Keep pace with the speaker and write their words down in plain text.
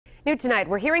New tonight,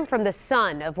 we're hearing from the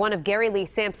son of one of Gary Lee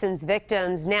Sampson's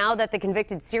victims now that the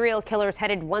convicted serial killer is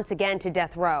headed once again to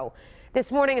death row.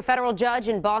 This morning, a federal judge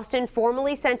in Boston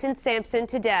formally sentenced Sampson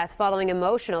to death following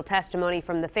emotional testimony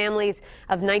from the families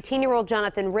of 19-year-old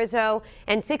Jonathan Rizzo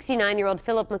and 69-year-old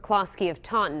Philip McCloskey of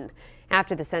Taunton.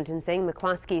 After the sentencing,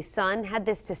 McCloskey's son had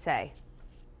this to say.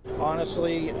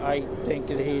 Honestly, I think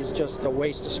that he's just a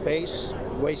waste of space,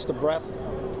 waste of breath,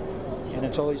 and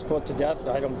until he's put to death,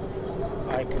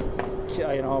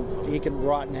 he can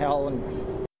rot in hell.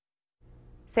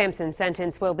 Sampson's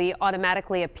sentence will be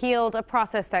automatically appealed, a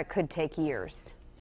process that could take years.